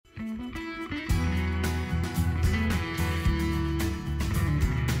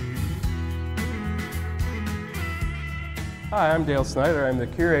Hi, I'm Dale Snyder. I'm the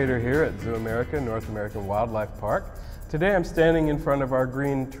curator here at Zoo America, North American Wildlife Park. Today I'm standing in front of our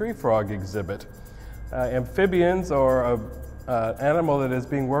green tree frog exhibit. Amphibians are an animal that is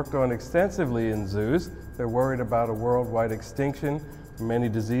being worked on extensively in zoos. They're worried about a worldwide extinction from many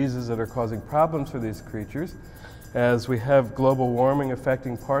diseases that are causing problems for these creatures. As we have global warming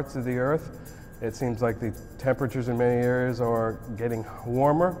affecting parts of the earth, it seems like the temperatures in many areas are getting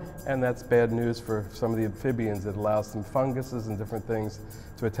warmer, and that's bad news for some of the amphibians. It allows some funguses and different things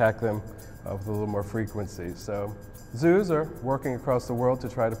to attack them with a little more frequency. So zoos are working across the world to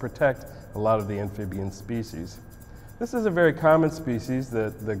try to protect a lot of the amphibian species. This is a very common species,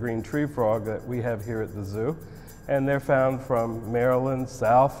 the green tree frog that we have here at the zoo, and they're found from Maryland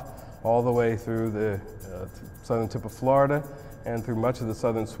south all the way through the southern tip of Florida and through much of the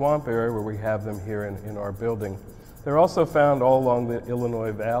southern swamp area where we have them here in our building. They're also found all along the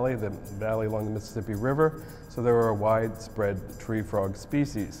Illinois Valley, the valley along the Mississippi River, so there are a widespread tree frog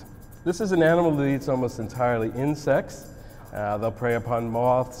species. This is an animal that eats almost entirely insects. They'll prey upon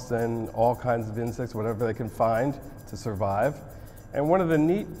moths and all kinds of insects, whatever they can find to survive. And one of the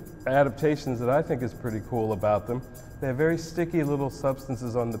neat adaptations that I think is pretty cool about them, they have very sticky little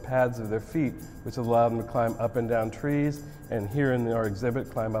substances on the pads of their feet, which allow them to climb up and down trees, and here in our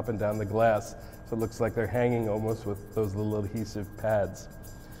exhibit, climb up and down the glass. So it looks like they're hanging almost with those little adhesive pads.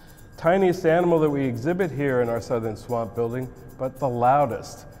 Tiniest animal that we exhibit here in our southern swamp building, but the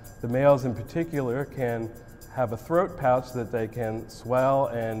loudest. The males in particular can have a throat pouch that they can swell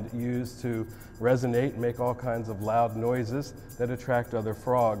and use to resonate and make all kinds of loud noises that attract other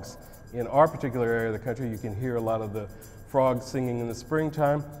frogs. In our particular area of the country, you can hear a lot of the frogs singing in the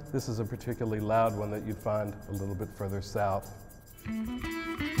springtime. This is a particularly loud one that you find a little bit further south.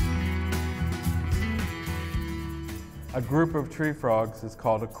 A group of tree frogs is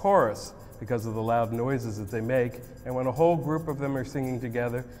called a chorus because of the loud noises that they make, and when a whole group of them are singing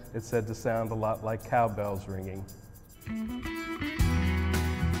together, it's said to sound a lot like cowbells ringing.